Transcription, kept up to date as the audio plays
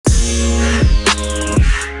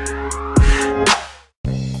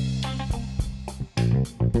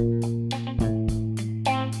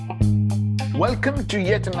Welcome to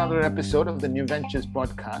yet another episode of the New Ventures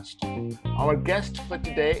podcast. Our guest for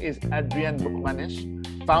today is Adrian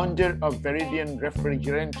Boukmanis, founder of Veridian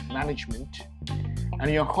Refrigerant Management, and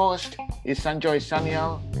your host is Sanjoy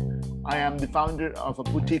Sanyal. I am the founder of a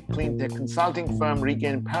boutique clean tech consulting firm,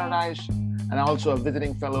 Regain Paradise, and also a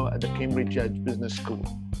visiting fellow at the Cambridge Judge Business School.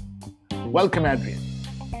 Welcome, Adrian.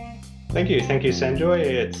 Thank you, Sanjoy.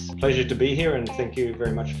 It's a pleasure to be here, and thank you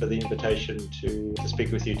very much for the invitation to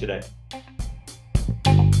speak with you today.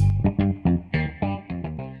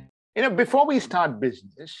 Before we start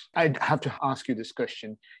business, I have to ask you this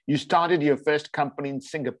question. You started your first company in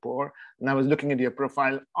Singapore, and I was looking at your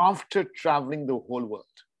profile after traveling the whole world.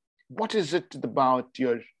 What is it about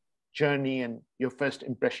your journey and your first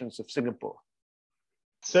impressions of Singapore?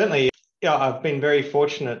 Certainly, I've been very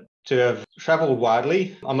fortunate to have traveled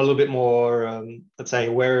widely. I'm a little bit more,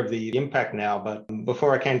 aware of the impact now, but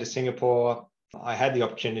before I came to Singapore, I had the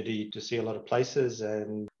opportunity to see a lot of places,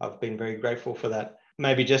 and I've been very grateful for that.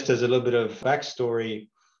 Maybe just as a little bit of backstory,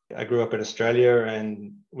 I grew up in Australia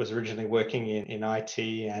and was originally working in IT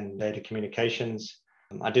and data communications.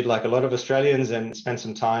 I did like a lot of Australians and spent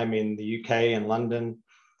some time in the UK and London.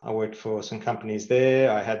 I worked for some companies there.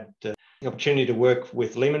 I had the opportunity to work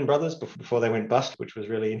with Lehman Brothers before they went bust, which was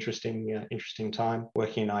really interesting time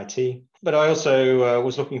working in IT. But I also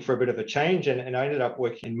was looking for a bit of a change, and I ended up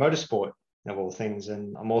working in motorsport, of all things.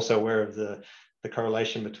 And I'm also aware of the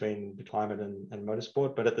correlation between climate and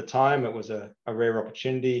motorsport. But at the time, it was a rare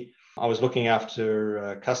opportunity. I was looking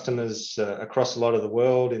after customers across a lot of the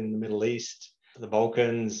world in the Middle East, the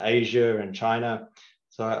Balkans, Asia, and China.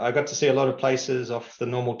 So I got to see a lot of places off the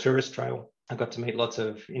normal tourist trail. I got to meet lots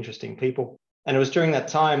of interesting people. And it was during that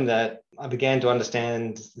time that I began to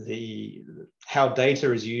understand how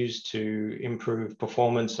data is used to improve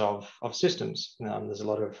performance of systems. There's a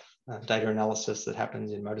lot of data analysis that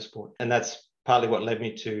happens in motorsport. And that's partly what led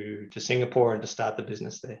me to Singapore and to start the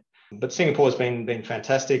business there. But Singapore's been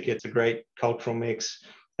fantastic. It's a great cultural mix.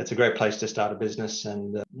 It's a great place to start a business,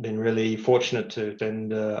 and been really fortunate to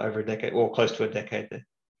spend over a decade or close to a decade there.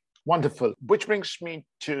 Wonderful. Which brings me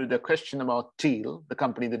to the question about Teal, the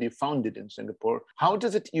company that you founded in Singapore. How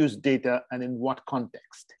does it use data, and in what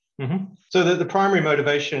context? Mm-hmm. So the primary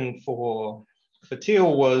motivation for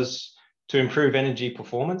Teal was to improve energy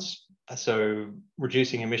performance. So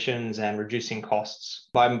reducing emissions and reducing costs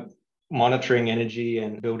by monitoring energy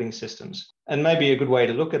and building systems. And maybe a good way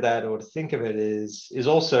to look at that or to think of it is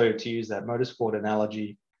also to use that motorsport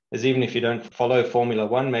analogy, as even if you don't follow Formula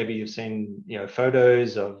One, maybe you've seen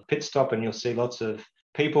photos of pit stop, and you'll see lots of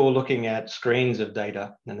people looking at screens of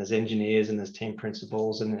data, and there's engineers and there's team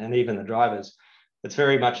principals and even the drivers. It's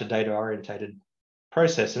very much a data orientated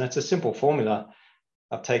process, and it's a simple formula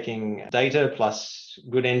of taking data plus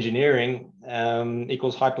good engineering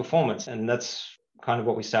equals high performance. And that's kind of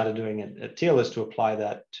what we started doing at Teal, is to apply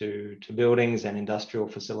that to buildings and industrial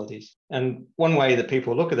facilities. And one way that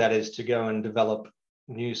people look at that is to go and develop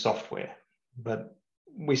new software. But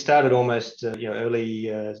we started almost early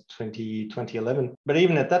 2011. But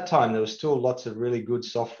even at that time, there was still lots of really good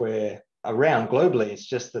software around globally. It's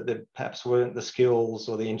just that there perhaps weren't the skills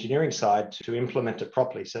or the engineering side to implement it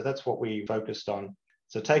properly. So that's what we focused on.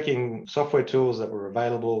 So taking software tools that were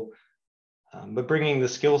available, but bringing the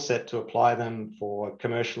skill set to apply them for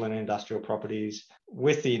commercial and industrial properties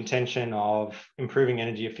with the intention of improving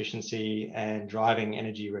energy efficiency and driving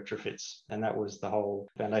energy retrofits. And that was the whole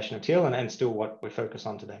foundation of Teal, and still what we focus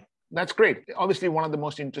on today. That's great. Obviously, one of the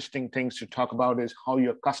most interesting things to talk about is how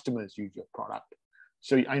your customers use your product.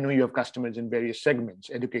 So I know you have customers in various segments: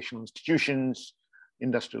 educational institutions,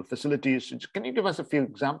 industrial facilities. Can you give us a few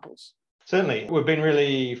examples? Certainly. We've been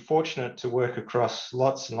really fortunate to work across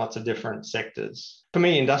lots and lots of different sectors. For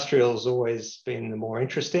me, industrial has always been the more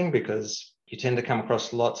interesting, because you tend to come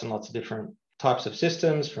across lots and lots of different types of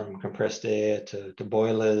systems, from compressed air to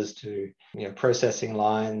boilers to processing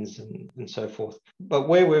lines and so forth. But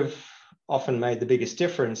where we've often made the biggest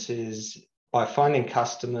difference is by finding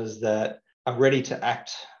customers that are ready to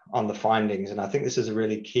act on the findings. And I think this is a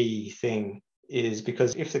really key thing, is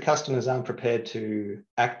because if the customers aren't prepared to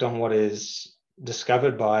act on what is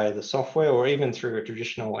discovered by the software, or even through a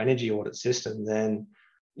traditional energy audit system, then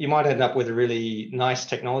you might end up with a really nice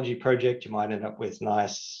technology project. You might end up with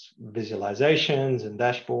nice visualizations and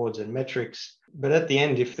dashboards and metrics. But at the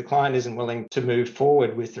end, if the client isn't willing to move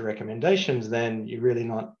forward with the recommendations, then you're really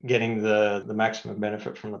not getting the maximum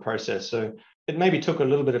benefit from the process. So it maybe took a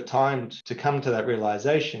little bit of time to come to that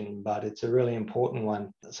realization, but it's a really important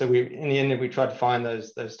one. So in the end, we tried to find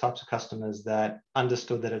those types of customers that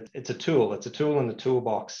understood that it's a tool. It's a tool in the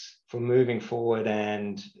toolbox for moving forward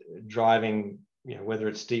and driving whether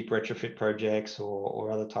it's deep retrofit projects or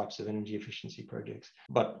other types of energy efficiency projects.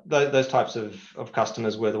 But those types of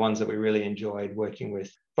customers were the ones that we really enjoyed working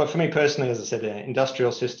with. But for me personally, as I said,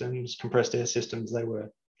 industrial systems, compressed air systems, they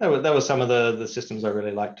were some of the systems I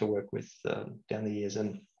really liked to work with down the years.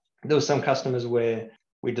 And there were some customers where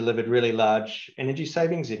we delivered really large energy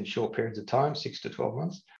savings in short periods of time, 6 to 12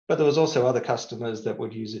 months. But there was also other customers that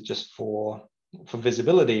would use it just for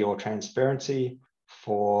visibility or transparency,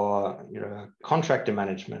 for contractor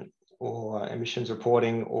management or emissions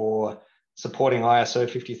reporting or supporting ISO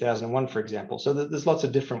 50001, for example. So there's lots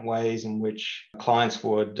of different ways in which clients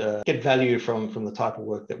would get value from the type of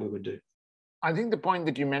work that we would do. I think the point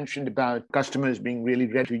that you mentioned about customers being really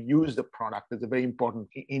ready to use the product is a very important.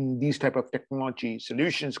 In these type of technology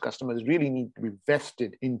solutions, customers really need to be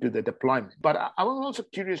vested into the deployment. But I was also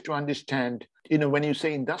curious to understand, when you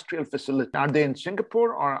say industrial facility, are they in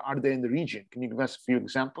Singapore or are they in the region? Can you give us a few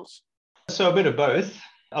examples? So a bit of both.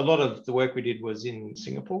 A lot of the work we did was in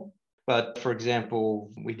Singapore. But for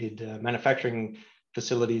example, we did manufacturing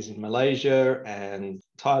facilities in Malaysia and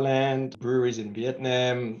Thailand, breweries in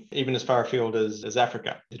Vietnam, even as far afield as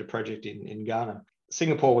Africa. Did a project in Ghana.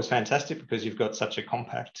 Singapore was fantastic because you've got such a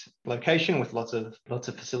compact location with lots of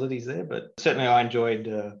facilities there. But certainly I enjoyed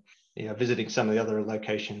visiting some of the other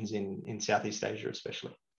locations in Southeast Asia,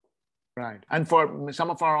 especially. Right. And for some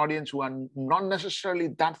of our audience who are not necessarily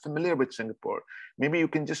that familiar with Singapore, maybe you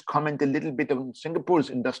can just comment a little bit on Singapore's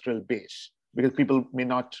industrial base, because people may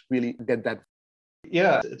not really get that.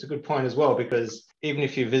 Yeah, it's a good point as well, because even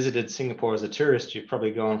if you visited Singapore as a tourist, you've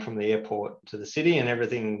probably gone from the airport to the city and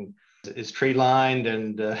everything is tree lined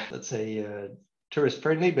and let's say tourist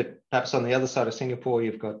friendly. But perhaps on the other side of Singapore,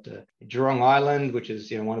 you've got Jurong Island, which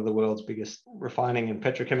is one of the world's biggest refining and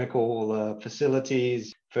petrochemical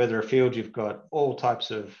facilities. Further afield, you've got all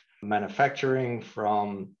types of manufacturing,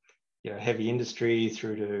 from heavy industry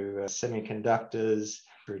through to semiconductors,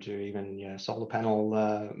 through to even solar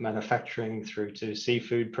panel manufacturing, through to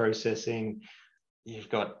seafood processing. You've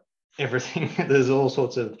got everything. There's all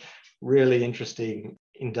sorts of really interesting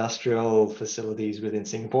industrial facilities within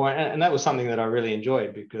Singapore. And that was something that I really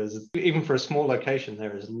enjoyed, because even for a small location,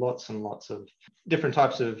 there is lots and lots of different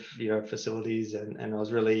types of facilities. And I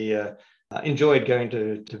was really enjoyed going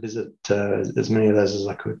to visit as many of those as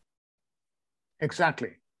I could.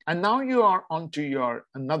 Exactly. And now you are onto your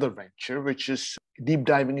another venture, which is deep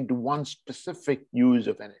diving into one specific use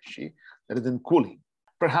of energy, that is in cooling.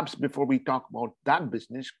 Perhaps before we talk about that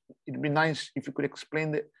business, it'd be nice if you could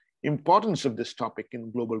explain the importance of this topic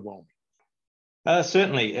in global warming.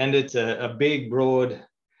 Certainly. And it's a big, broad,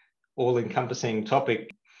 all-encompassing topic.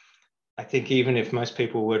 I think even if most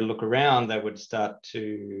people were to look around, they would start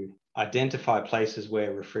to identify places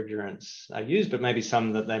where refrigerants are used, but maybe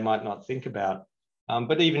some that they might not think about.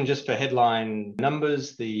 But even just for headline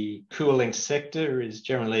numbers, the cooling sector is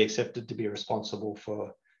generally accepted to be responsible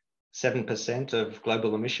for 7% of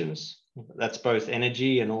global emissions. That's both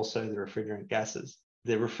energy and also the refrigerant gases.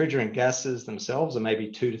 The refrigerant gases themselves are maybe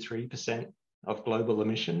 2 to 3% of global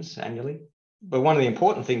emissions annually. But one of the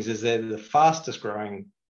important things is they're the fastest growing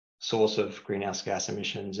source of greenhouse gas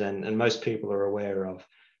emissions. And most people are aware of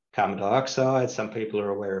carbon dioxide. Some people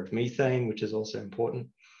are aware of methane, which is also important.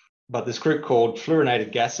 But this group called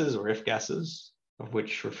fluorinated gases, or F gases, of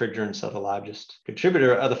which refrigerants are the largest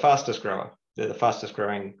contributor, are the fastest grower. They're the fastest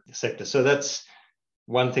growing sector. So that's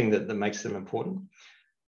one thing that makes them important.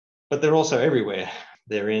 But they're also everywhere.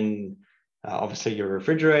 They're in obviously your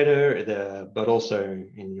refrigerator, but also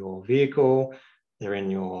in your vehicle. They're in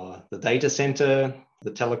the data center,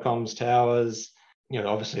 the telecoms towers,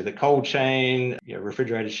 obviously the cold chain,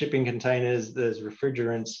 refrigerated shipping containers. There's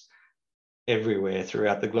refrigerants everywhere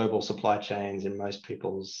throughout the global supply chains, in most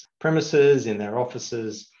people's premises, in their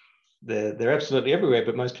offices. They're absolutely everywhere,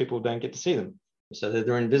 but most people don't get to see them. So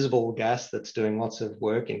they're invisible gas that's doing lots of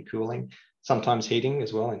work in cooling, sometimes heating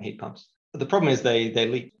as well in heat pumps. But the problem is they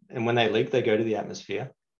leak. And when they leak, they go to the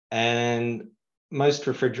atmosphere. And most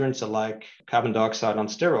refrigerants are like carbon dioxide on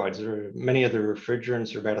steroids. Many of the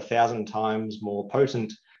refrigerants are about 1,000 times more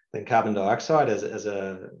potent than carbon dioxide as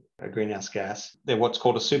a greenhouse gas. They're what's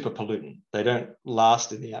called a super pollutant. They don't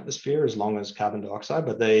last in the atmosphere as long as carbon dioxide,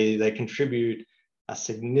 but they contribute a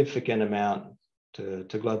significant amount to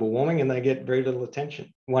global warming, and they get very little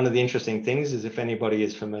attention. One of the interesting things is, if anybody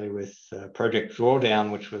is familiar with Project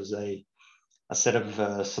Drawdown, which was a set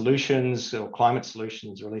of solutions or climate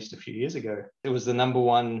solutions released a few years ago, it was the number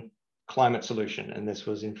one climate solution. And this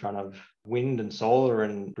was in front of wind and solar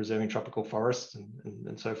and preserving tropical forests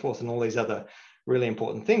and so forth, and all these other really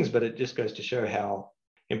important things. But it just goes to show how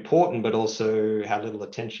important, but also how little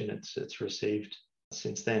attention it's received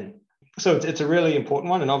since then. So it's a really important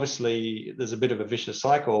one. And obviously, there's a bit of a vicious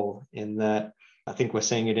cycle in that. I think we're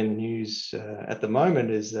seeing it in the news at the moment,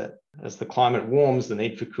 is that as the climate warms, the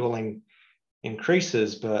need for cooling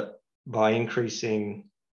increases, but by increasing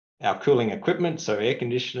our cooling equipment, so air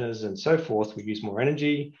conditioners and so forth, we use more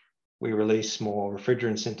energy, we release more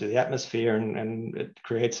refrigerants into the atmosphere, and it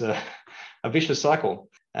creates a vicious cycle.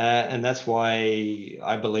 And that's why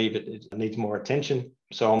I believe it needs more attention.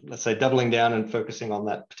 So I'm, let's say, doubling down and focusing on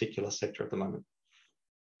that particular sector at the moment.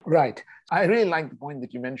 Right. I really like the point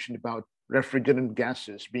that you mentioned about refrigerant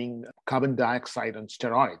gases being carbon dioxide on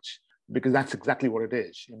steroids, because that's exactly what it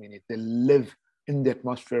is. I mean, they live in the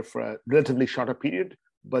atmosphere for a relatively shorter period,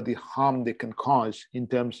 but the harm they can cause in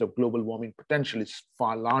terms of global warming potential is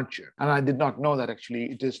far larger. And I did not know that actually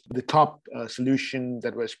it is the top solution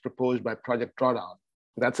that was proposed by Project Drawdown.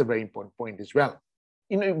 That's a very important point as well.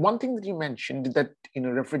 One thing that you mentioned is that,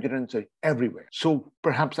 refrigerants are everywhere. So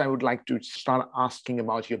perhaps I would like to start asking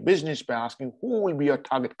about your business by asking who will be your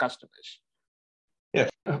target customers? Yeah,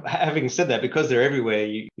 having said that, because they're everywhere,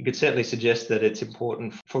 you could certainly suggest that it's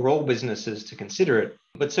important for all businesses to consider it.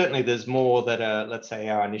 But certainly there's more that are, let's say,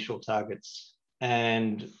 our initial targets.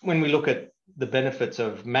 And when we look at the benefits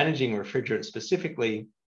of managing refrigerants specifically,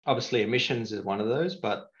 obviously emissions is one of those,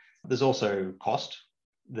 but there's also cost.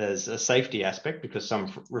 There's a safety aspect because some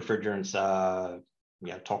refrigerants are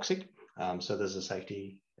toxic. So there's a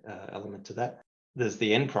safety element to that. There's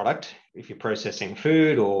the end product. If you're processing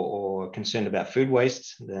food or concerned about food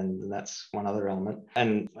waste, then that's one other element.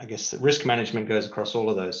 And I guess risk management goes across all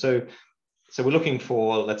of those. So we're looking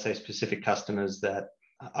for, let's say, specific customers that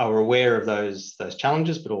are aware of those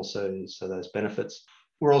challenges, but also those benefits.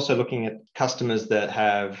 We're also looking at customers that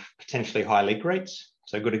have potentially high leak rates.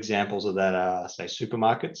 So good examples of that are, say,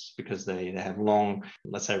 supermarkets, because they have long,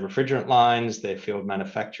 let's say, refrigerant lines. They're field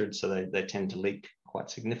manufactured, so they tend to leak quite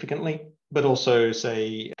significantly. But also,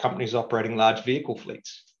 say, companies operating large vehicle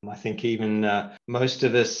fleets. I think even most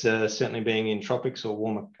of us, certainly being in tropics or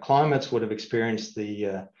warmer climates, would have experienced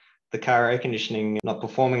the car air conditioning not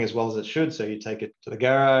performing as well as it should. So you take it to the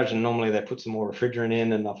garage and normally they put some more refrigerant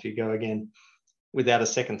in and off you go again, without a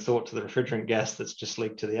second thought to the refrigerant gas that's just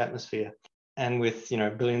leaked to the atmosphere. And with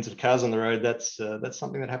billions of cars on the road, that's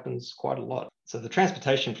something that happens quite a lot. So the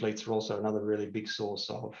transportation fleets are also another really big source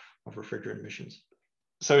of refrigerant emissions.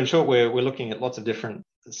 So in short, we're looking at lots of different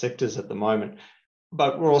sectors at the moment,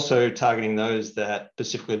 but we're also targeting those that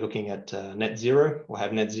specifically looking at net zero or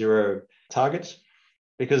have net zero targets,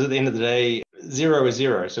 because at the end of the day, zero is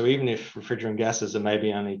zero. So even if refrigerant gases are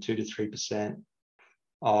maybe only 2 to 3%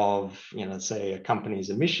 of, let's say, a company's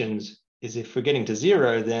emissions, is if we're getting to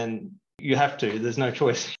zero, then you have to, there's no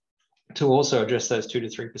choice to also address those 2 to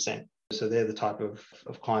 3%. So they're the type of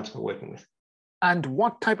clients we're working with. And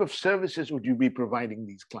what type of services would you be providing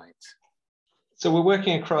these clients? So we're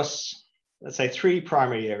working across, let's say, 3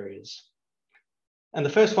 primary areas. And the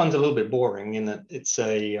first one's a little bit boring in that it's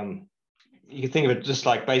you can think of it just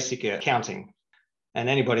like basic accounting. And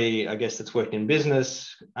anybody, I guess, that's worked in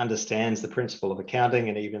business understands the principle of accounting.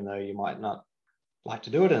 And even though you might not like to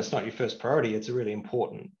do it and it's not your first priority, it's a really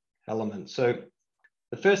important element. So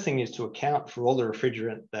the first thing is to account for all the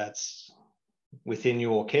refrigerant that's within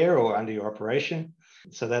your care or under your operation.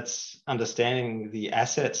 So that's understanding the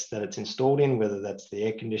assets that it's installed in, whether that's the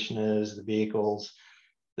air conditioners, the vehicles,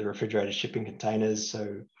 the refrigerated shipping containers.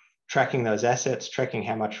 So tracking those assets, tracking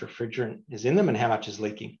how much refrigerant is in them and how much is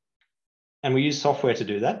leaking. And we use software to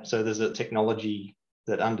do that. So there's a technology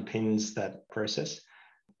that underpins that process,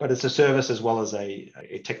 but it's a service as well as a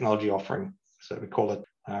technology offering. So we call it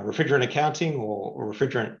refrigerant accounting or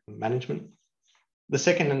refrigerant management. The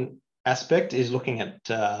second aspect is looking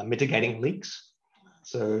at mitigating leaks.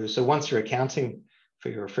 So once you're accounting for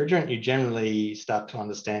your refrigerant, you generally start to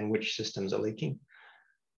understand which systems are leaking.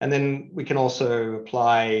 And then we can also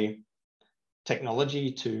apply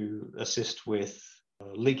technology to assist with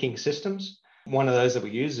leaking systems. One of those that we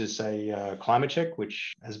use is a Climate Check,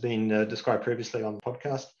 which has been described previously on the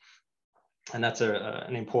podcast. And that's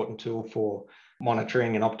an important tool for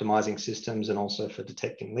monitoring and optimizing systems and also for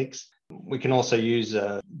detecting leaks. We can also use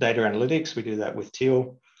data analytics. We do that with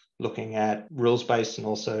Teal, looking at rules-based and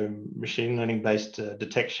also machine learning-based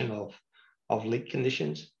detection of leak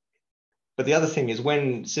conditions. But the other thing is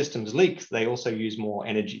when systems leak, they also use more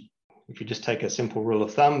energy. If you just take a simple rule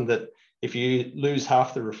of thumb that if you lose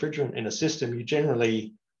half the refrigerant in a system, you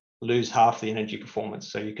generally lose half the energy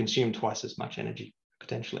performance. So you consume twice as much energy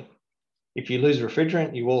potentially. If you lose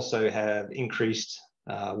refrigerant, you also have increased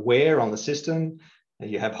wear on the system.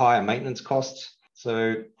 You have higher maintenance costs.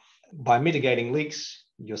 So by mitigating leaks,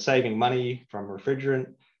 you're saving money from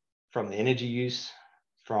refrigerant, from the energy use,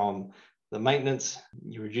 from the maintenance,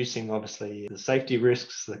 you're reducing obviously the safety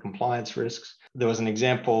risks, the compliance risks. There was an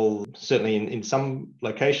example, certainly in some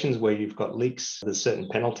locations where you've got leaks, there's certain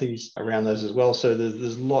penalties around those as well. So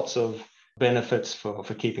there's lots of benefits for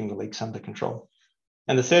keeping the leaks under control.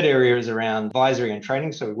 And the third area is around advisory and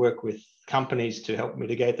training. So we work with companies to help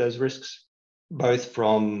mitigate those risks, both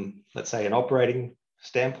from, let's say, an operating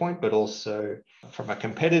standpoint, but also from a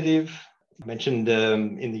competitive. I mentioned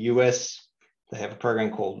in the US, they have a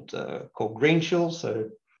program called Green Chill. So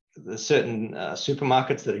there's certain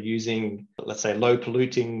supermarkets that are using, let's say, low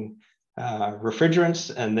polluting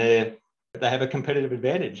refrigerants, and they have a competitive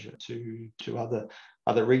advantage to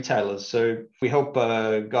other retailers. So we help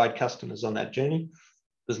guide customers on that journey.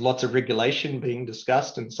 There's lots of regulation being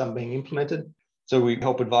discussed and some being implemented. So we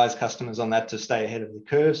help advise customers on that to stay ahead of the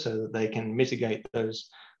curve so that they can mitigate those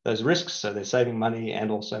risks. So they're saving money and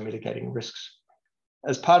also mitigating risks.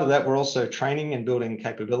 As part of that, we're also training and building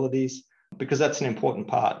capabilities, because that's an important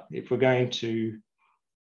part. If we're going to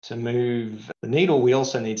move the needle, we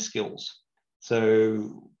also need skills.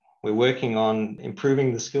 So we're working on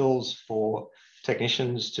improving the skills for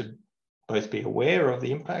technicians to both be aware of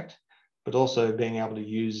the impact, but also being able to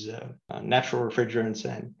use natural refrigerants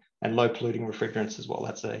and low polluting refrigerants as well.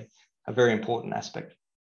 That's a very important aspect.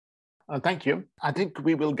 Thank you. I think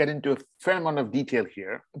we will get into a fair amount of detail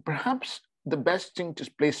here. Perhaps the best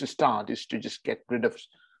place to start is to just get rid of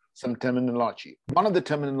some terminology. One of the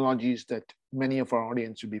terminologies that many of our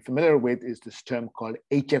audience would be familiar with is this term called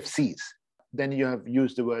HFCs. Then you have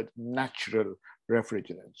used the word natural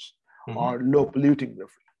refrigerants or low polluting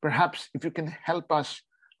refrigerants. Perhaps if you can help us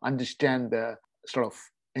understand the sort of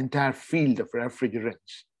entire field of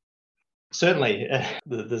refrigerants. Certainly,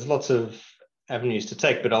 there's lots of avenues to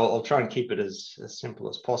take, but I'll try and keep it as simple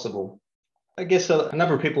as possible. I guess a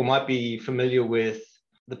number of people might be familiar with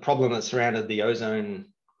the problem that surrounded the ozone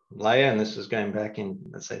layer, and this was going back in,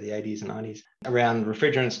 let's say, the 80s and 90s, around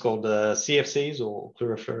refrigerants called CFCs or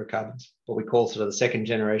chlorofluorocarbons, what we call sort of the second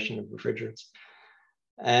generation of refrigerants.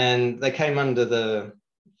 And they came under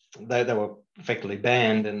they were effectively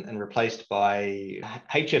banned and replaced by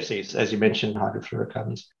HFCs, as you mentioned,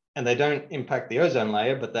 hydrofluorocarbons. And they don't impact the ozone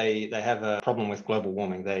layer, but they have a problem with global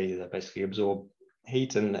warming. They basically absorb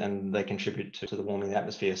heat and they contribute to the warming of the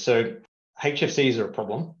atmosphere. So HFCs are a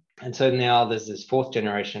problem. And so now there's this fourth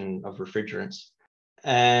generation of refrigerants.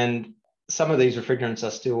 And some of these refrigerants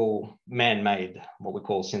are still man-made, what we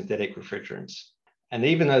call synthetic refrigerants. And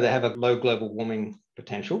even though they have a low global warming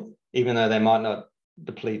potential, even though they might not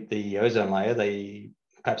deplete the ozone layer, they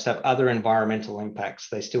perhaps have other environmental impacts.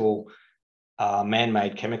 They still are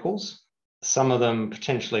man-made chemicals. Some of them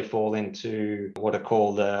potentially fall into what are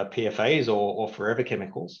called PFAs or forever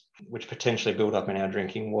chemicals, which potentially build up in our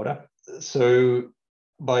drinking water. So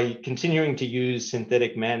by continuing to use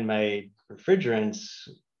synthetic man-made refrigerants,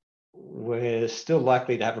 we're still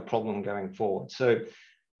likely to have a problem going forward. So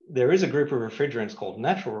there is a group of refrigerants called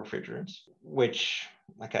natural refrigerants, which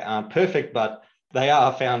aren't perfect, but they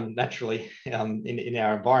are found naturally in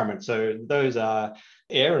our environment. So those are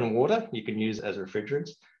air and water you can use as refrigerants.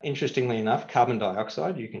 Interestingly enough, carbon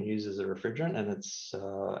dioxide you can use as a refrigerant, and it's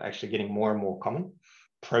actually getting more and more common.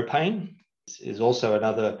 Propane is also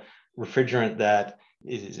another refrigerant that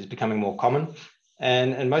is becoming more common.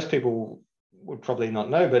 And most people would probably not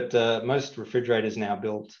know, but most refrigerators now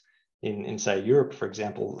built in say, Europe, for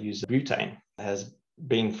example, use butane, has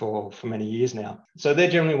been for many years now. So they're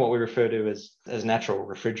generally what we refer to as natural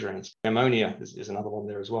refrigerants. Ammonia is another one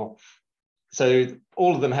there as well. So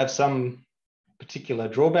all of them have some particular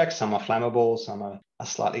drawbacks. Some are flammable, some are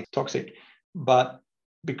slightly toxic. But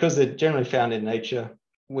because they're generally found in nature,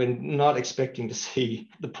 we're not expecting to see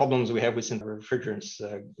the problems we have with synthetic refrigerants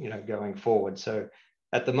going forward. So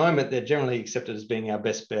at the moment, they're generally accepted as being our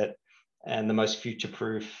best bet and the most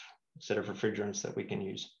future-proof set of refrigerants that we can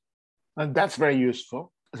use. And that's very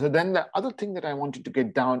useful. So then the other thing that I wanted to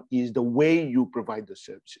get down is the way you provide the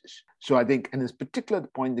services. So I think, and it's particularly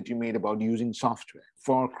the point that you made about using software.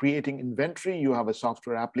 For creating inventory, you have a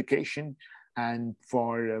software application. And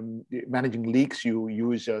for managing leaks, you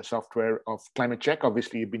use software of ClimateCheck.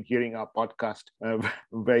 Obviously, you've been hearing our podcast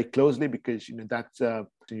very closely because that's a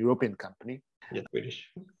European company. Yeah, British.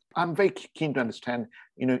 I'm very keen to understand,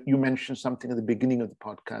 you mentioned something at the beginning of the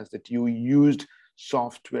podcast that you used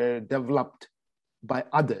software developed by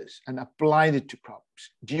others and applied it to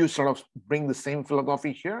problems. Do you sort of bring the same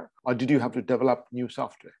philosophy here, or did you have to develop new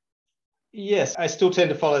software? Yes, I still tend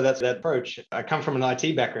to follow that approach. I come from an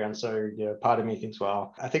IT background, so part of me thinks,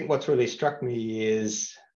 well, I think what's really struck me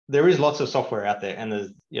is there is lots of software out there, and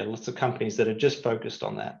there's lots of companies that are just focused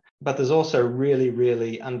on that. But there's also really,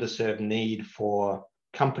 really underserved need for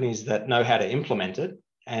companies that know how to implement it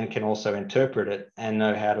and can also interpret it and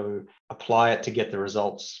know how to apply it to get the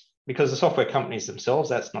results. Because the software companies themselves,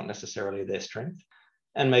 that's not necessarily their strength.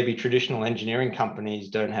 And maybe traditional engineering companies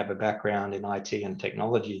don't have a background in IT and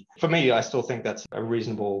technology. For me, I still think that's a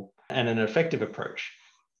reasonable and an effective approach.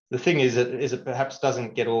 The thing is, it perhaps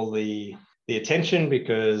doesn't get all the attention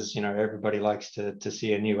because, everybody likes to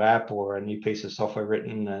see a new app or a new piece of software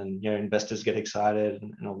written, and, investors get excited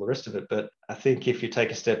and all the rest of it. But I think if you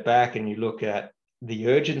take a step back and you look at the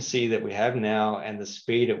urgency that we have now and the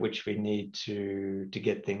speed at which we need to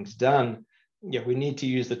get things done, we need to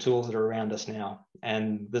use the tools that are around us now.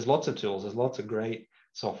 And there's lots of tools. There's lots of great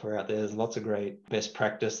software out there. There's lots of great best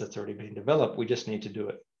practice that's already been developed. We just need to do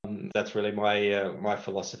it. That's really my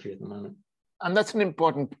philosophy at the moment. And that's an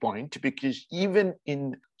important point, because even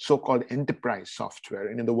in so-called enterprise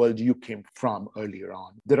software, in the world you came from earlier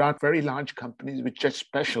on, there are very large companies which just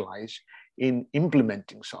specialize in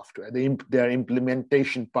implementing software. They are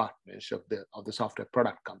implementation partners of the software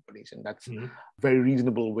product companies, and that's a very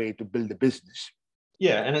reasonable way to build a business.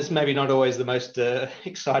 Yeah, and it's maybe not always the most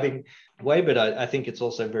exciting way, but I think it's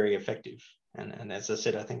also very effective. And as I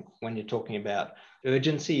said, I think when you're talking about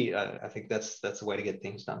urgency, I think that's the way to get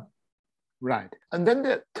things done. Right. And then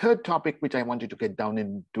the third topic, which I wanted to get down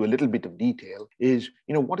into a little bit of detail, is,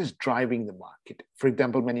 what is driving the market? For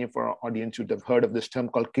example, many of our audience would have heard of this term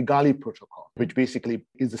called Kigali Protocol, which basically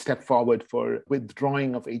is the step forward for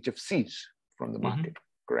withdrawing of HFCs from the market,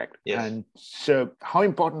 correct? Yes. And so how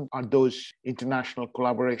important are those international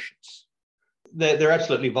collaborations? They're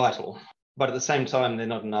absolutely vital, but at the same time, they're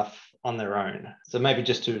not enough on their own. So maybe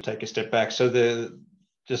just to take a step back. So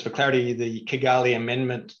just for clarity, the Kigali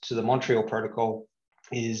Amendment to the Montreal Protocol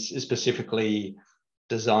is specifically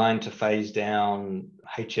designed to phase down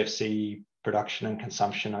HFC production and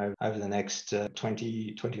consumption over the next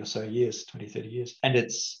 20 or so years, 20, 30 years. And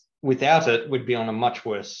without it, we'd be on a much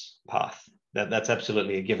worse path. That's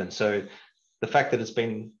absolutely a given. So the fact that it's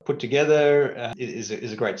been put together is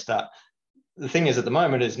a great start. The thing is, at the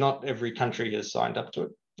moment, is not every country has signed up to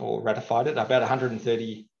it or ratified it. About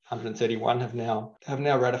 131 have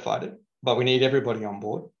now ratified it, but we need everybody on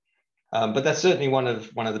board. But that's certainly one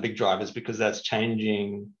of the big drivers, because that's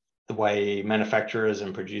changing the way manufacturers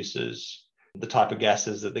and producers, the type of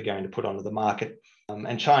gases that they're going to put onto the market.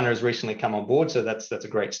 And China has recently come on board, so that's a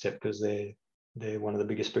great step, because they're one of the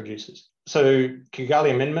biggest producers. So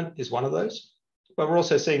Kigali Amendment is one of those. But we're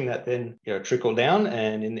also seeing that then trickle down.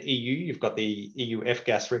 And in the EU, you've got the EU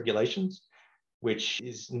F-gas regulations, which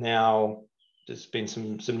is now, there's been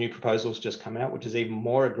some new proposals just come out, which is even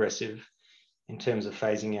more aggressive in terms of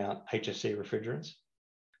phasing out HFC refrigerants.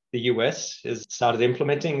 The US has started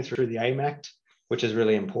implementing through the AIM Act, which is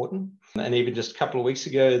really important. And even just a couple of weeks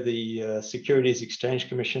ago, the Securities Exchange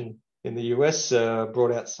Commission in the US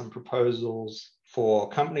brought out some proposals for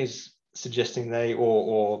companies suggesting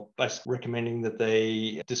or basically recommending that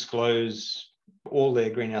they disclose all their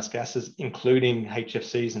greenhouse gases, including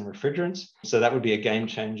HFCs and refrigerants. So that would be a game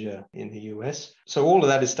changer in the US. So all of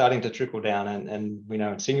that is starting to trickle down. And we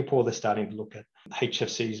know in Singapore, they're starting to look at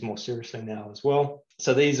HFCs more seriously now as well.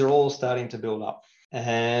 So these are all starting to build up.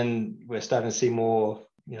 And we're starting to see more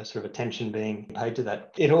sort of attention being paid to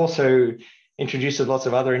that. It also introduces lots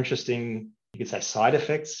of other interesting, you could say, side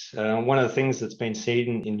effects. One of the things that's been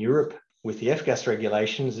seen in Europe with the F-gas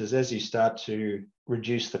regulations is, as you start to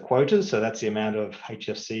reduce the quotas, so that's the amount of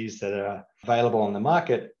HFCs that are available on the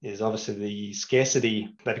market, is obviously the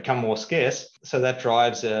scarcity, they become more scarce. So that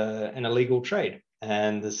drives an illegal trade.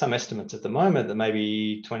 And there's some estimates at the moment that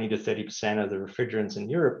maybe 20 to 30% of the refrigerants in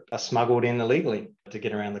Europe are smuggled in illegally to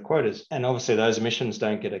get around the quotas. And obviously those emissions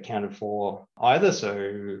don't get accounted for either.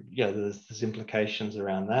 So there's implications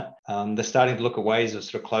around that. They're starting to look at ways of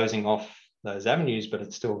sort of closing off those avenues, but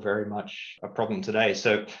it's still very much a problem today.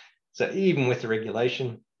 So even with the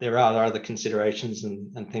regulation, there are other considerations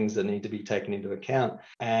and things that need to be taken into account.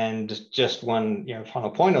 And just one final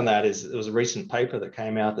point on that is, there was a recent paper that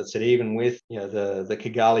came out that said even with the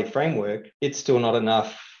Kigali framework, it's still not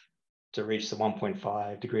enough to reach the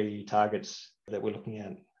 1.5 degree targets that we're looking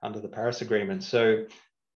at under the Paris Agreement. So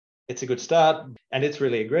it's a good start and it's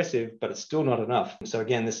really aggressive, but it's still not enough. So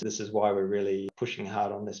again, this is why we're really pushing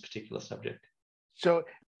hard on this particular subject. So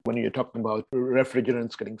when you're talking about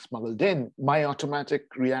refrigerants getting smuggled in, my automatic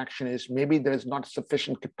reaction is maybe there's not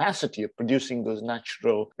sufficient capacity of producing those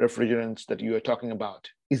natural refrigerants that you are talking about.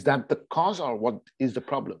 Is that the cause, or what is the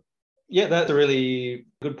problem? Yeah, that's a really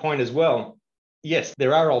good point as well. Yes,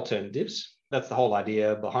 there are alternatives. That's the whole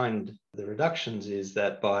idea behind the reductions, is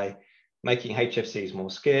that by making HFCs more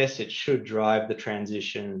scarce, it should drive the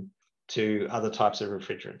transition to other types of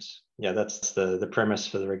refrigerants. Yeah, that's the premise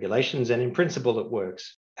for the regulations. And in principle, it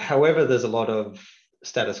works. However, there's a lot of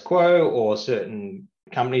status quo, or certain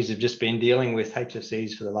companies have just been dealing with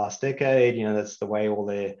HFCs for the last decade. That's the way all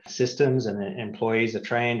their systems and their employees are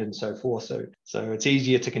trained and so forth. So it's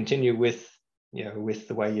easier to continue with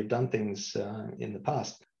the way you've done things in the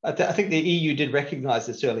past. I think the EU did recognize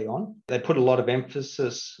this early on. They put a lot of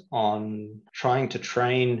emphasis on trying to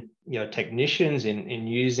train technicians in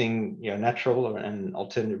using natural and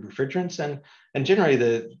alternative refrigerants, and generally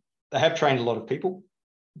they have trained a lot of people,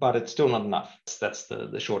 but it's still not enough. That's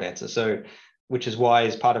the short answer. So, which is why,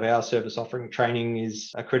 as part of our service offering, training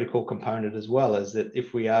is a critical component as well, is that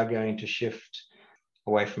if we are going to shift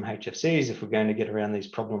away from HFCs, if we're going to get around these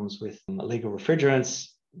problems with illegal refrigerants,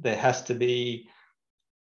 there has to be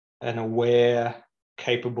an aware,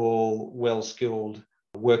 capable, well-skilled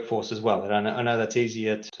workforce as well. And I know that's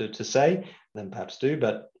easier to say than perhaps do,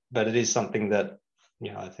 but it is something that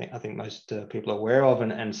I think most people are aware of,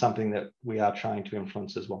 and something that we are trying to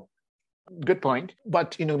influence as well. Good point.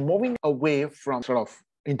 But moving away from sort of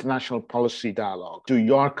international policy dialogue to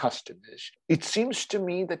your customers, it seems to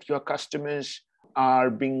me that your customers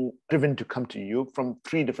are being driven to come to you from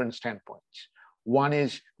three different standpoints. One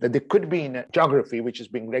is that they could be in a geography which is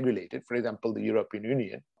being regulated, for example, the European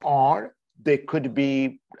Union, or they could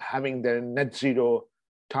be having their net zero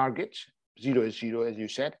targets. Zero is zero, as you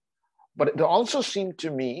said. But it also seemed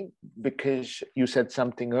to me, because you said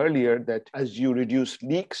something earlier, that as you reduce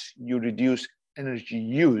leaks, you reduce energy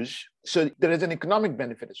use. So there is an economic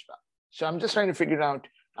benefit as well. So I'm just trying to figure out,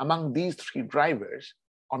 among these three drivers,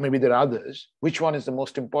 or maybe there are others, which one is the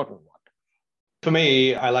most important one? For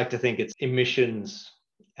me, I like to think it's emissions,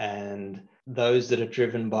 and those that are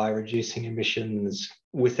driven by reducing emissions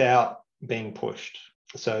without being pushed.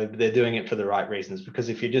 So they're doing it for the right reasons, because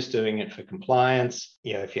if you're just doing it for compliance,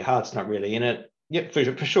 if your heart's not really in it,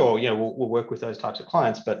 for sure, we'll work with those types of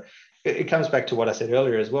clients. But it comes back to what I said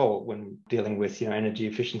earlier as well, when dealing with energy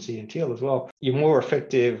efficiency and teal as well. You're more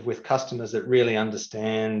effective with customers that really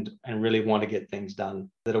understand and really want to get things done,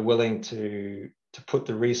 that are willing to put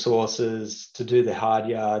the resources, to do the hard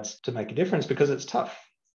yards, to make a difference, because it's tough.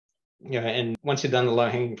 And once you've done the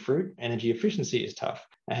low-hanging fruit, energy efficiency is tough.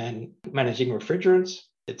 And managing refrigerants,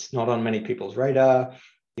 it's not on many people's radar.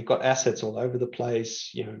 You've got assets all over the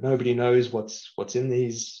place. Nobody knows what's in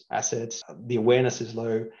these assets. The awareness is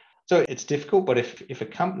low. So it's difficult, but if a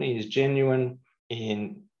company is genuine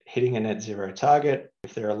in hitting a net zero target,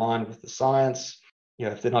 if they're aligned with the science,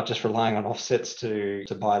 if they're not just relying on offsets to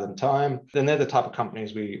buy them time, then they're the type of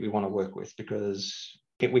companies we want to work with, because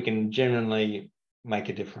we can genuinely make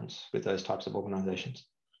a difference with those types of organizations.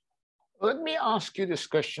 Let me ask you this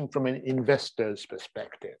question from an investor's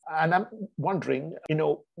perspective. And I'm wondering,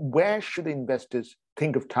 where should investors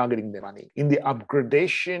think of targeting their money? In the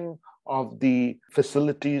upgradation of the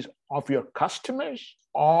facilities of your customers,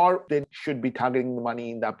 or they should be targeting the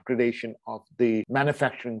money in the upgradation of the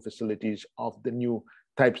manufacturing facilities of the new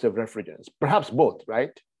types of refrigerants? Perhaps both,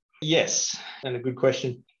 right? Yes, and a good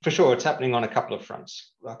question. For sure, it's happening on a couple of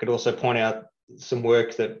fronts. I could also point out some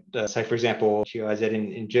work that, say, for example, GIZ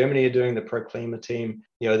in Germany are doing, the ProClima team.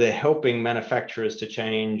 They're helping manufacturers to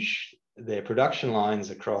change their production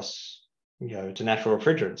lines across to natural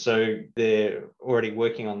refrigerants. So they're already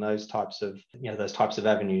working on those types of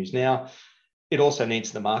avenues. Now, it also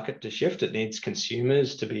needs the market to shift. It needs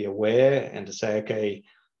consumers to be aware and to say, okay,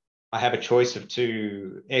 I have a choice of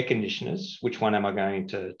two air conditioners. Which one am I going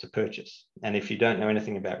to purchase? And if you don't know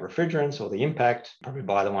anything about refrigerants or the impact, probably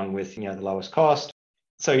buy the one with the lowest cost.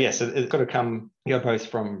 So yes, it's got to come both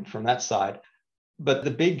from that side. But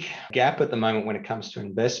the big gap at the moment when it comes to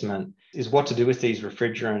investment is what to do with these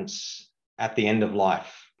refrigerants at the end of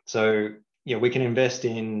life. So we can invest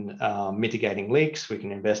in mitigating leaks. We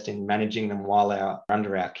can invest in managing them while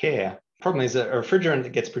under our care. Problem is that a refrigerant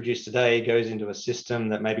that gets produced today goes into a system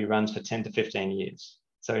that maybe runs for 10 to 15 years.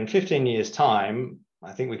 So in 15 years' time,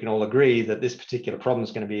 I think we can all agree that this particular problem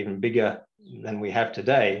is going to be even bigger than we have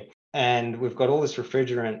today. And we've got all this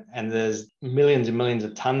refrigerant, and there's millions and millions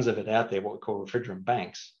of tons of it out there, what we call refrigerant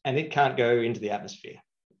banks, and it can't go into the atmosphere.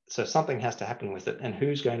 So something has to happen with it, and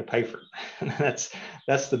who's going to pay for it?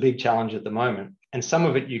 That's the big challenge at the moment. And some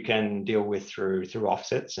of it you can deal with through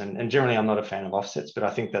offsets. And generally, I'm not a fan of offsets, but I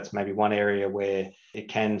think that's maybe one area where it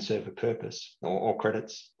can serve a purpose, or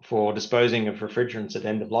credits for disposing of refrigerants at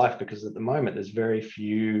end of life, because at the moment, there's very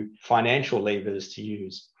few financial levers to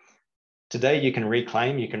use. Today, you can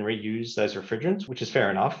reclaim, you can reuse those refrigerants, which is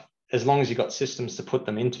fair enough, as long as you've got systems to put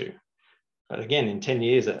them into. But again, in 10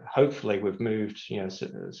 years, hopefully we've moved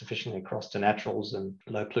sufficiently across to naturals and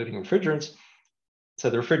low polluting refrigerants. So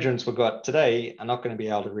the refrigerants we've got today are not going to be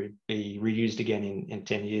able to be reused again in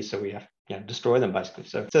 10 years. So we have to destroy them basically.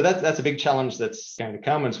 So that's a big challenge that's going to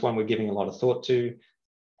come. And it's one we're giving a lot of thought to.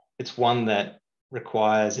 It's one that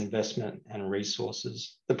requires investment and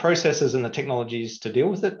resources. The processes and the technologies to deal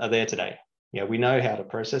with it are there today. We know how to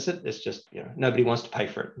process it. It's just, nobody wants to pay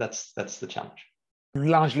for it. That's the challenge.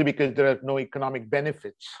 Largely because there are no economic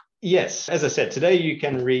benefits. Yes. As I said, today you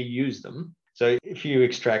can reuse them. So if you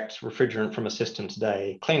extract refrigerant from a system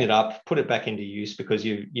today, clean it up, put it back into use because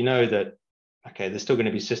you know that, okay, there's still going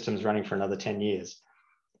to be systems running for another 10 years.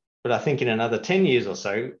 But I think in another 10 years or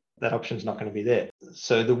so, that option's not going to be there.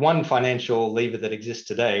 So the one financial lever that exists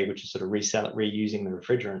today, which is sort of reusing the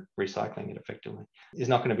refrigerant, recycling it effectively, is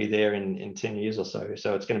not going to be there in 10 years or so.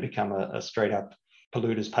 So it's going to become a straight up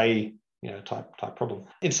polluters pay type problem.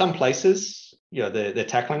 In some places, they're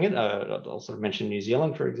tackling it. I'll sort of mention New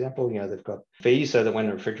Zealand, for example. They've got fees so that when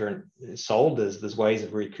the refrigerant is sold, there's ways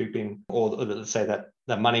of recouping, or let's say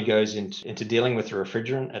that money goes into dealing with the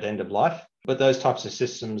refrigerant at end of life. But those types of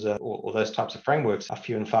systems or those types of frameworks are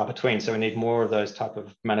few and far between. So we need more of those type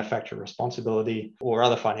of manufacturer responsibility or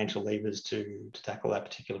other financial levers to tackle that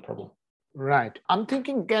particular problem. Right. I'm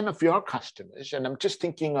thinking again of your customers, and I'm just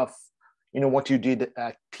thinking of what you did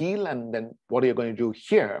at Teal and then what you're going to do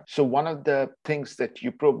here. So one of the things that you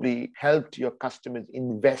probably helped your customers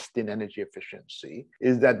invest in energy efficiency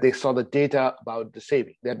is that they saw the data about the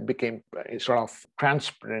saving that became sort of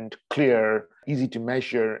transparent, clear, easy to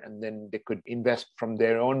measure, and then they could invest from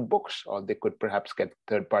their own books, or they could perhaps get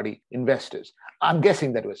third-party investors. I'm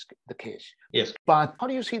guessing that was the case. Yes. But how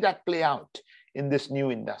do you see that play out in this new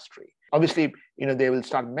industry? Obviously, they will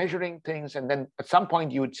start measuring things, and then at some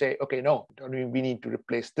point you would say, okay, no, we need to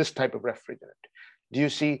replace this type of refrigerant. Do you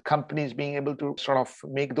see companies being able to sort of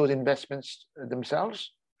make those investments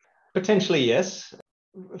themselves? Potentially, yes.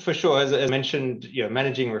 For sure. As I mentioned,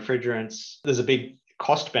 managing refrigerants, there's a big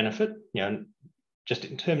cost benefit, just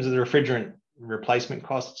in terms of the refrigerant replacement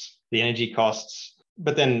costs, the energy costs,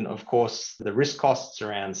 but then, of course, the risk costs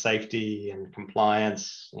around safety and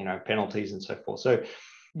compliance, penalties and so forth. So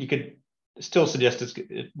you could still suggest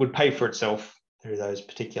it would pay for itself through those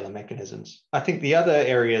particular mechanisms. I think the other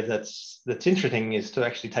area that's interesting is to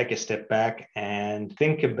actually take a step back and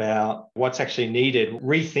think about what's actually needed,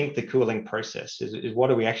 rethink the cooling process. Is what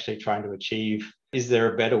are we actually trying to achieve? Is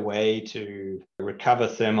there a better way to recover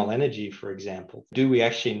thermal energy, for example? Do we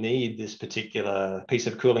actually need this particular piece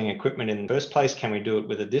of cooling equipment in the first place? Can we do it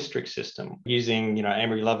with a district system using,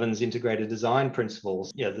 Amory Lovin's integrated design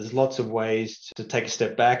principles? There's lots of ways to take a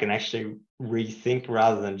step back and actually rethink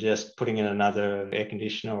rather than just putting in another air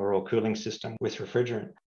conditioner or cooling system with refrigerant.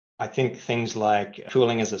 I think things like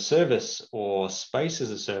cooling as a service or space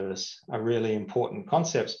as a service are really important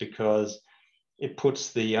concepts because it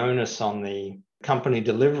puts the onus on the company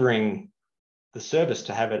delivering the service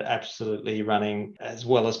to have it absolutely running as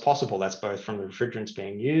well as possible. That's both from the refrigerants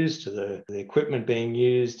being used to the equipment being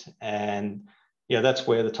used. And that's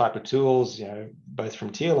where the type of tools, both from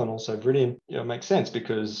Teal and also Viridian, make sense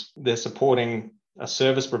because they're supporting a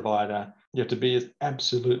service provider to be as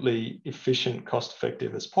absolutely efficient,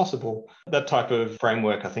 cost-effective as possible. That type of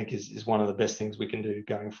framework, I think, is one of the best things we can do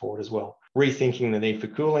going forward as well. Rethinking the need for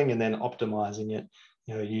cooling and then optimizing it,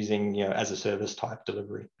 using as a service type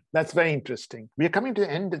delivery. That's very interesting. We are coming to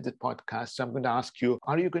the end of the podcast. So I'm going to ask you,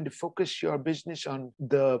 are you going to focus your business on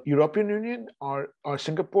the European Union or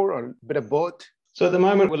Singapore or a bit of both? So at the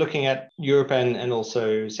moment, we're looking at Europe and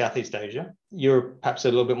also Southeast Asia. Europe, perhaps a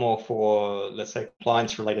little bit more for, let's say,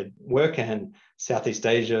 compliance-related work, and Southeast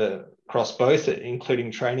Asia across both,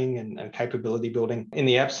 including training and capability building. In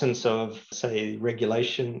the absence of, say,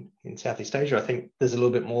 regulation in Southeast Asia, I think there's a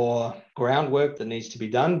little bit more groundwork that needs to be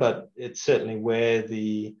done, but it's certainly where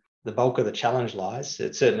the bulk of the challenge lies.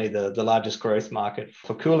 It's certainly the largest growth market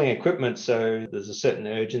for cooling equipment, so there's a certain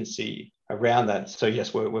urgency around that. So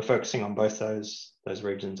yes, we're focusing on both those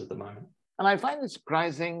regions at the moment. And I find it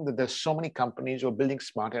surprising that there's so many companies who are building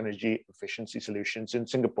smart energy efficiency solutions in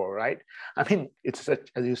Singapore, right? I mean, it's such,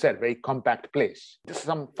 as you said, very compact place. Just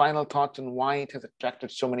some final thoughts on why it has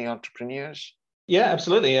attracted so many entrepreneurs? Yeah,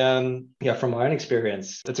 absolutely. From my own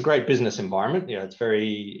experience, it's a great business environment. It's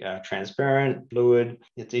very transparent, fluid.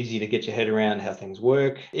 It's easy to get your head around how things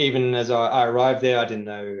work. Even as I arrived there, I didn't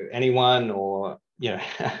know anyone or,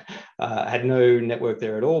 I had no network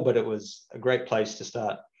there at all, but it was a great place to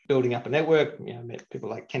start building up a network. Met people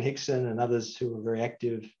like Ken Hickson and others who are very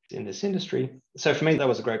active in this industry. So for me, that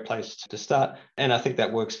was a great place to start. And I think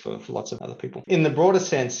that works for lots of other people. In the broader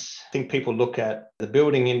sense, I think people look at the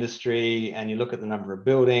building industry and you look at the number of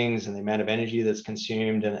buildings and the amount of energy that's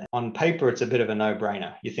consumed. And on paper, it's a bit of a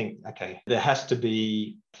no-brainer. You think, okay, there has to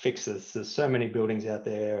be fixes. There's so many buildings out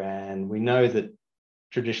there, and we know that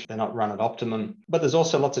traditionally they're not run at optimum. But there's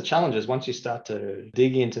also lots of challenges. Once you start to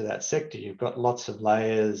dig into that sector, you've got lots of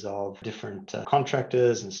layers of different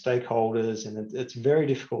contractors and stakeholders, and it's very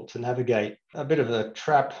difficult to navigate. A bit of a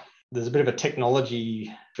trap. There's a bit of a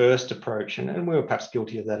technology first approach, and we were perhaps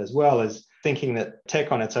guilty of that as well, is thinking that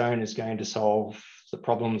tech on its own is going to solve the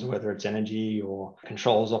problems, whether it's energy or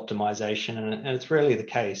controls optimization. And it's rarely the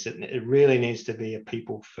case. It really needs to be a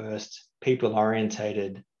people first, people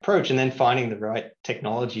orientated approach, and then finding the right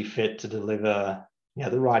technology fit to deliver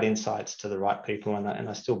the right insights to the right people. And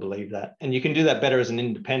I still believe that. And you can do that better as an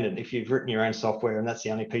independent. If you've written your own software and that's the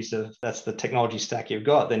only that's the technology stack you've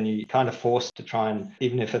got, then you're kind of forced to try and,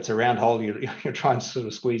 even if it's a round hole, you're trying to sort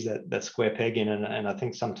of squeeze that square peg in. And I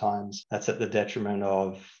think sometimes that's at the detriment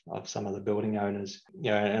of some of the building owners,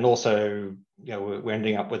 and also, we're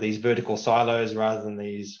ending up with these vertical silos rather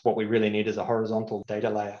than what we really need is a horizontal data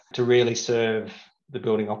layer to really serve the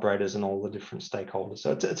building operators and all the different stakeholders.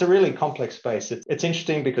 So it's a really complex space. It's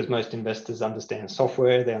interesting because most investors understand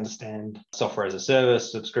software. They understand software as a service,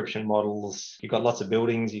 subscription models. You've got lots of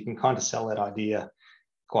buildings. You can kind of sell that idea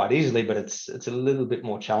quite easily, but it's a little bit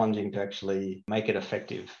more challenging to actually make it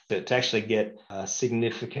effective, to actually get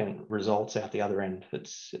significant results out the other end.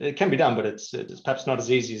 It can be done, but it's perhaps not as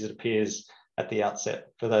easy as it appears at the outset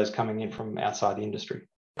for those coming in from outside the industry.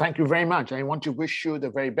 Thank you very much. I want to wish you the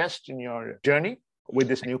very best in your journey with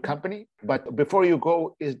this new company. But before you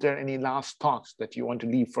go, is there any last thoughts that you want to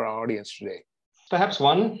leave for our audience today? Perhaps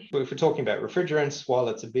one, if we're talking about refrigerants, while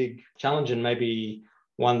it's a big challenge and maybe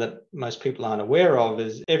one that most people aren't aware of,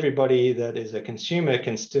 is everybody that is a consumer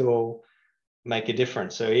can still make a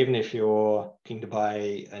difference. So even if you're looking to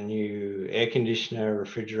buy a new air conditioner,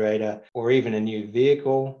 refrigerator, or even a new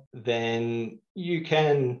vehicle, then you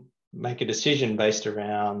can make a decision based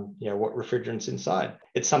around what refrigerants inside.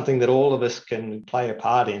 It's something that all of us can play a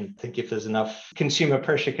part in. I think if there's enough consumer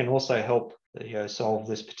pressure can also help solve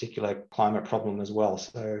this particular climate problem as well.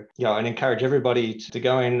 So I'd encourage everybody to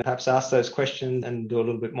go in, perhaps ask those questions and do a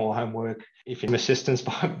little bit more homework. If you need assistance,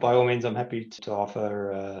 by all means, I'm happy to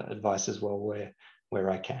offer advice as well where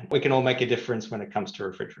I can. We can all make a difference when it comes to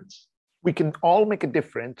refrigerants. We can all make a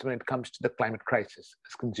difference when it comes to the climate crisis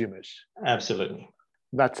as consumers. Absolutely.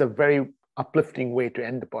 That's a very uplifting way to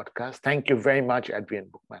end the podcast. Thank you very much,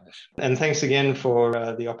 Adrian Boukmanis. And thanks again for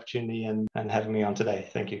the opportunity and having me on today.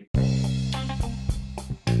 Thank you.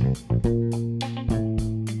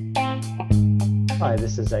 Hi,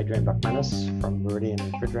 this is Adrian Boukmanis from Viridian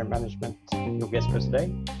Refrigerant Management, your guest for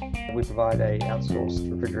today. We provide an outsourced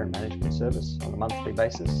refrigerant management service on a monthly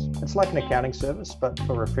basis. It's like an accounting service, but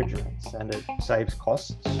for refrigerants, and it saves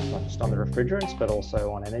costs, not just on the refrigerants, but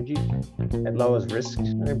also on energy. It lowers risk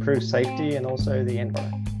and improves safety and also the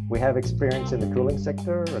environment. We have experience in the cooling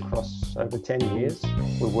sector across over 10 years.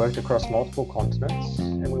 We've worked across multiple continents,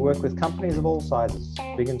 and we work with companies of all sizes,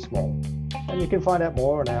 big and small. And you can find out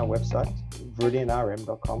more on our website,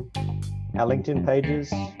 viridianrm.com, our LinkedIn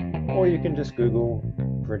pages, or you can just Google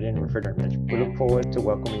Viridian Refrigerant Management. We look forward to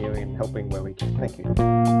welcoming you and helping where we can. Thank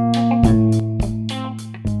you.